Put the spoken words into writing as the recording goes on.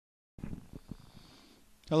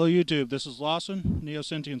Hello YouTube, this is Lawson,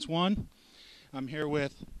 Neosentience 1. I'm here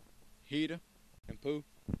with Heata and Pooh.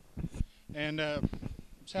 and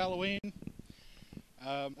it's Halloween.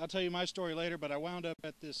 I'll tell you my story later, but I wound up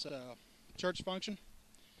at this church function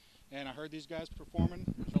and I heard these guys performing.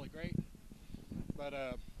 It was really great. But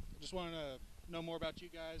I just wanted to know more about you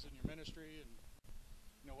guys and your ministry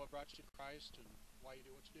and what brought you to Christ and why you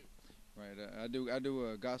do what you do. Right. I do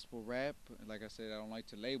a gospel rap. Like I said, I don't like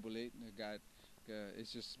to label it.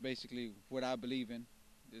 It's just basically what I believe in.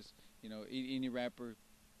 Just any rapper,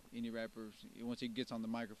 once he gets on the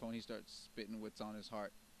microphone, he starts spitting what's on his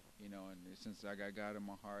heart. And since I got God in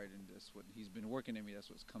my heart, and that's what He's been working in me, that's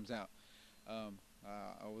what comes out. I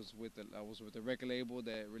was with a record label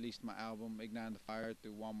that released my album Igniting the Fire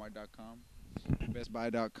through Walmart.com,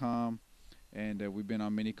 BestBuy.com, and we've been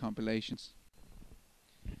on many compilations.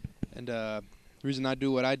 And the reason I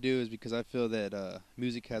do what I do is because I feel that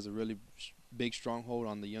music has a really big stronghold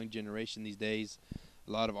on the young generation these days.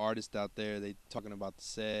 A lot of artists out there, they talking about the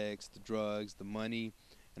sex, the drugs, the money,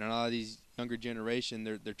 and a lot of these younger generation,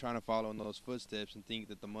 they're trying to follow in those footsteps and think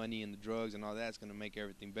that the money and the drugs and all that's going to make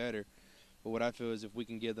everything better. But what I feel is if we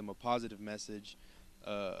can give them a positive message,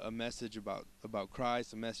 a message about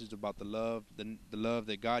Christ, a message about the love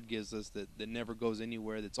that God gives us that never goes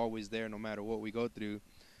anywhere, that's always there no matter what we go through.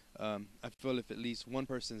 I feel if at least one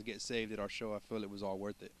person gets saved at our show, I feel it was all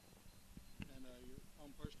worth it. And your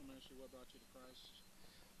own personal ministry, what brought you to Christ?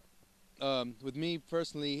 With me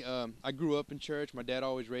personally, I grew up in church. My dad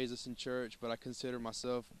always raised us in church, but I consider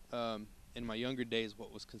myself, in my younger days,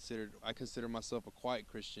 I consider myself a quiet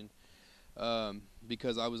Christian,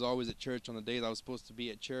 because I was always at church on the days I was supposed to be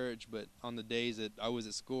at church, but on the days that I was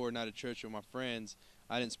at school or not at church with my friends,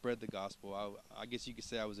 I didn't spread the gospel. I guess you could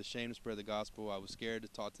say I was ashamed to spread the gospel. I was scared to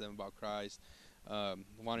talk to them about Christ,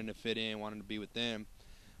 wanting to fit in, wanting to be with them.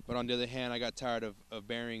 But on the other hand, I got tired of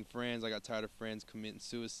burying friends. I got tired of friends committing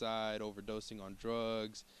suicide, overdosing on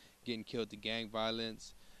drugs, getting killed to gang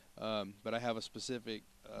violence. But I have a specific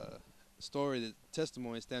story,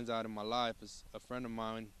 testimony stands out in my life. Is a friend of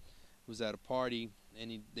mine was at a party,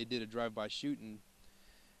 and they did a drive-by shooting,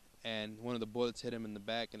 and one of the bullets hit him in the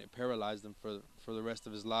back, and it paralyzed him for the rest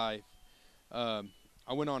of his life. I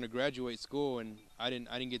went on to graduate school, and I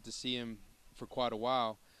didn't get to see him for quite a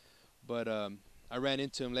while, but I ran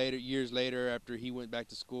into him years later, after he went back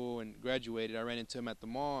to school and graduated. I ran into him at the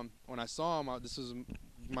mall. When I saw him, this was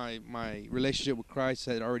my relationship with Christ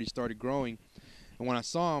had already started growing, and when I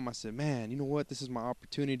saw him, I said, "Man, you know what? This is my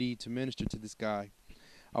opportunity to minister to this guy."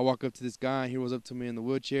 I walk up to this guy, and he was up to me in the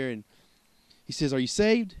wheelchair, and he says, "Are you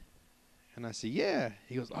saved?" And I said, "Yeah."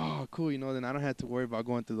 He goes, "Oh, cool. Then I don't have to worry about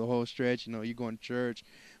going through the whole stretch. You're going to church."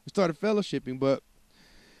 We started fellowshipping, but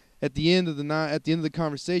at the end of the night, at the end of the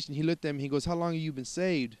conversation, he looked at me. He goes, "How long have you been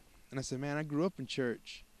saved?" And I said, "Man, I grew up in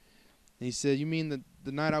church." And he said, "You mean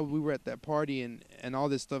the night we were at that party and all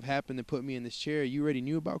this stuff happened and put me in this chair, you already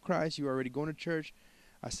knew about Christ? You were already going to church?"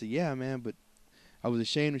 I said, "Yeah, man, but I was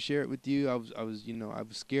ashamed to share it with you. I was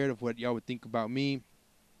scared of what y'all would think about me."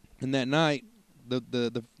 And that night,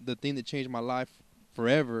 the thing that changed my life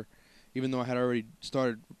forever, even though I had already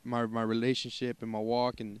started my relationship and my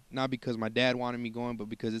walk, and not because my dad wanted me going, but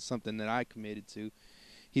because it's something that I committed to.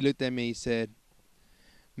 He looked at me, he said,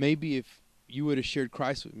 "Maybe if you would have shared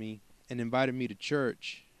Christ with me and invited me to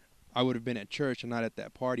church, I would have been at church and not at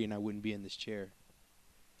that party, and I wouldn't be in this chair."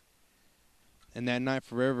 And that night,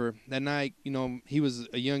 forever, that night, he was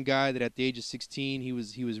a young guy that at the age of 16, he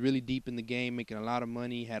was really deep in the game, making a lot of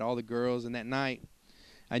money, had all the girls. And that night,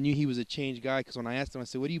 I knew he was a changed guy, because when I asked him, I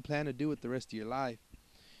said, "What do you plan to do with the rest of your life?"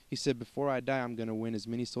 He said, "Before I die, I'm going to win as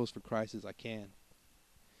many souls for Christ as I can."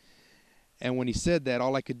 And when he said that,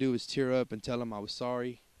 all I could do was tear up and tell him I was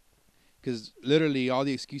sorry, because literally all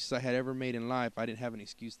the excuses I had ever made in life, I didn't have an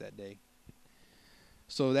excuse that day.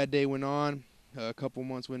 So that day went on. A couple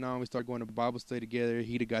months went on. We started going to Bible study together.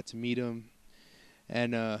 He'd got to meet him.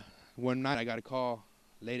 And one night I got a call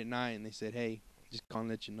late at night, and they said, "Hey, just calling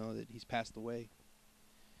to let you know that he's passed away."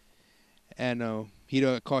 And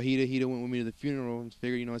Heata called Heata. Heata went with me to the funeral and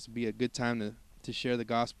figured, this would be a good time to share the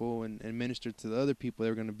gospel and minister to the other people that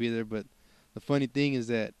were going to be there. But the funny thing is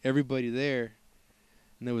that everybody there,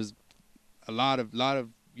 and there was a lot of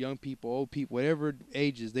young people, old people, whatever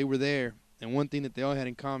ages, they were there. And one thing that they all had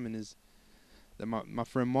in common is that my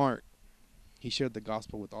friend Mark, he shared the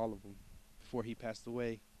gospel with all of them before he passed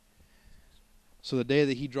away. So the day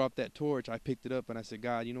that he dropped that torch, I picked it up and I said,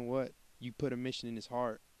 "God, you know what? You put a mission in his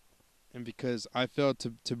heart." And because I felt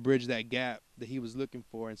to bridge that gap that he was looking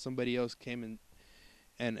for, and somebody else came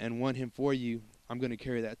and won him for you, I'm going to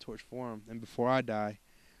carry that torch for him. And before I die,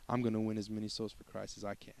 I'm going to win as many souls for Christ as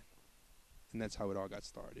I can. and that's how it all got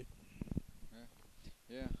started.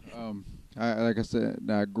 Yeah. Like I said,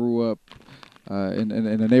 I grew up in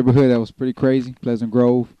a neighborhood that was pretty crazy, Pleasant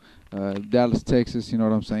Grove, Dallas, Texas. You know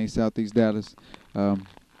what I'm saying? Southeast Dallas. Um,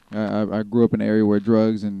 I grew up in an area where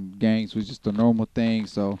drugs and gangs was just a normal thing.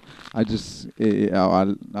 So I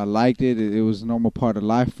liked it. It was a normal part of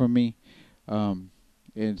life for me.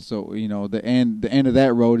 And so the end of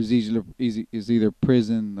that road is either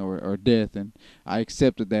prison or death, and I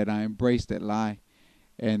accepted that. I embraced that lie,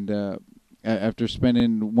 and after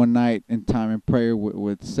spending one night in time in prayer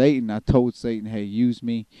with Satan, I told Satan, "Hey, use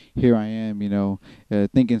me. Here I am."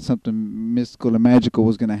 Thinking something mystical and magical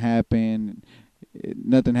was gonna happen.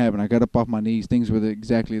 Nothing happened. I got up off my knees. Things were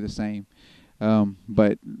exactly the same.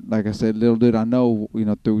 But like I said, little did I know,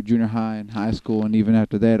 through junior high and high school, and even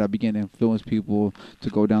after that, I began to influence people to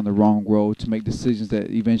go down the wrong road, to make decisions that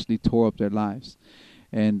eventually tore up their lives.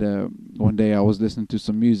 And one day I was listening to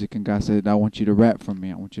some music, and God said, "I want you to rap for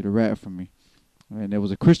me. I want you to rap for me." And there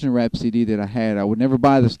was a Christian rap CD that I had. I would never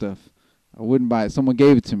buy the stuff. I wouldn't buy it. Someone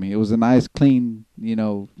gave it to me. It was a nice, clean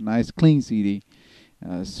CD.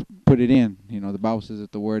 Put it in. The Bible says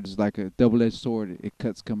that the word is like a double-edged sword. It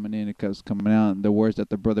cuts coming in, it cuts coming out. And the words that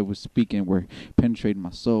the brother was speaking were penetrating my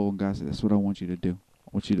soul. And God said, "That's what I want you to do.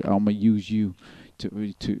 I'm gonna use you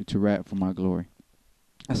to rap for my glory."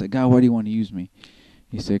 I said, "God, why do you want to use me?"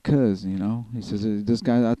 He said, "Cause he says, this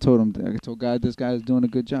guy." I told God, "This guy is doing a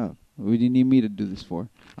good job. What do you need me to do this for?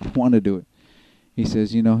 I want to do it." He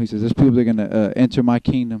says, "There's people that are gonna enter my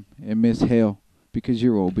kingdom and miss hell because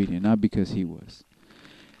you're obedient, not because he was."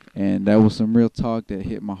 And that was some real talk that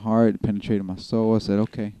hit my heart, penetrated my soul. I said,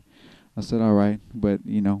 "Okay." I said, "All right, but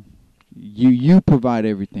you provide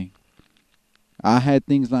everything." I had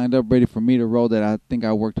things lined up ready for me to roll that I think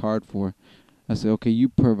I worked hard for. I said, "Okay, you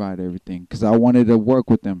provide everything," because I wanted to work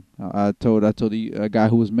with them. I told a guy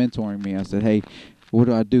who was mentoring me. I said, "Hey, what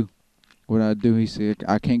do I do? What do I do?" He said,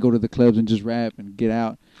 "I can't go to the clubs and just rap and get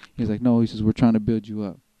out." He's like, "No," he says, "We're trying to build you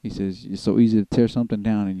up." He says, "It's so easy to tear something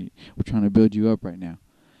down, and we're trying to build you up right now."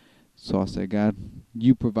 So I said, "God,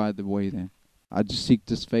 you provide the way then." I just seek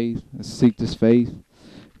this faith. Stayed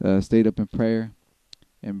up in prayer.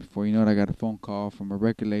 And before you know it, I got a phone call from a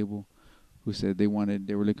record label who said they were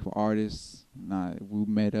looking for artists. And we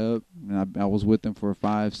met up, and I was with them for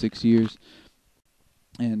 5-6 years.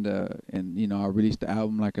 And I released the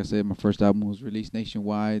album. Like I said, my first album was released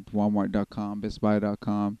nationwide, Walmart.com,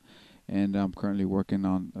 BestBuy.com. And I'm currently working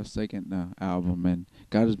on a second album, and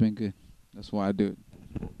God has been good. That's why I do it.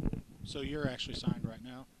 So you're actually signed right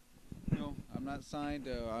now? No, I'm not signed.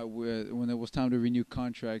 When it was time to renew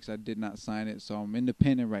contracts, I did not sign it. So I'm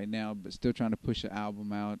independent right now, but still trying to push an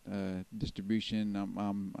album out, distribution.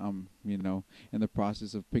 I'm in the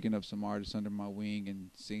process of picking up some artists under my wing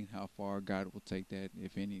and seeing how far God will take that,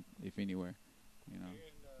 if anywhere. And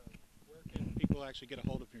where can people actually get a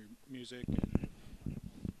hold of your music?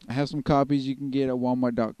 I have some copies you can get at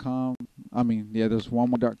Walmart.com. There's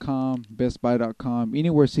Walmart.com, BestBuy.com.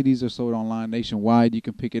 Anywhere CDs are sold online nationwide, you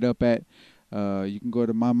can pick it up at. You can go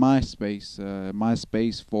to my MySpace,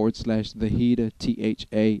 MySpace/the Heata,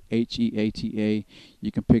 THAHEATA.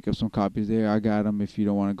 You can pick up some copies there. I got them if you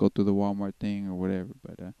don't want to go through the Walmart thing or whatever.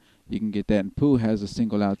 But you can get that. And Pooh has a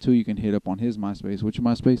single out too. You can hit up on his MySpace. What's your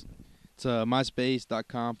MySpace? It's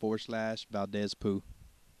myspace.com/Valdez Pooh.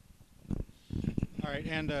 All right,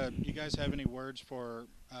 and you guys have any words for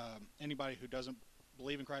anybody who doesn't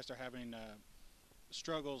believe in Christ or having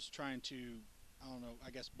struggles trying to,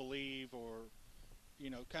 I guess believe or,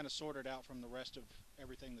 kind of sort it out from the rest of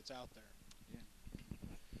everything that's out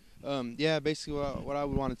there? Basically what I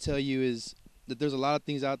would want to tell you is that there's a lot of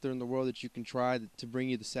things out there in the world that you can try to bring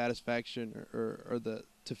you the satisfaction or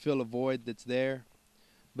to fill a void that's there.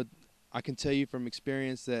 But I can tell you from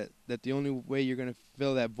experience that the only way you're going to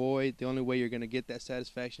fill that void, the only way you're going to get that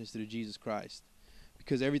satisfaction is through Jesus Christ.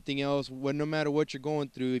 Because everything else, no matter what you're going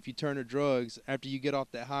through, if you turn to drugs, after you get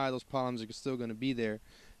off that high, those problems are still going to be there.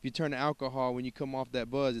 If you turn to alcohol, when you come off that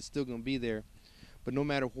buzz, it's still going to be there. But no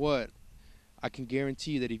matter what, I can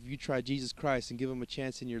guarantee you that if you try Jesus Christ and give him a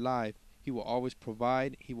chance in your life, he will always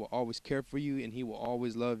provide, he will always care for you, and he will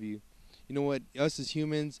always love you. You know what? Us as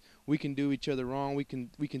humans, we can do each other wrong. We can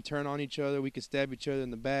turn on each other. We can stab each other in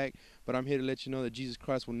the back. But I'm here to let you know that Jesus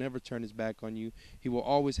Christ will never turn his back on you. He will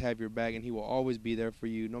always have your back, and he will always be there for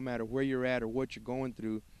you, no matter where you're at or what you're going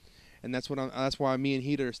through. And that's why me and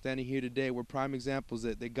Heata are standing here today. We're prime examples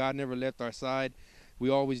that God never left our side. We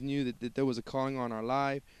always knew that there was a calling on our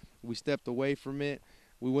life. We stepped away from it.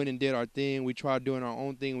 We went and did our thing. We tried doing our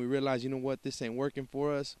own thing. We realized, you know what, this ain't working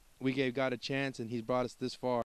for us. We gave God a chance, and he's brought us this far.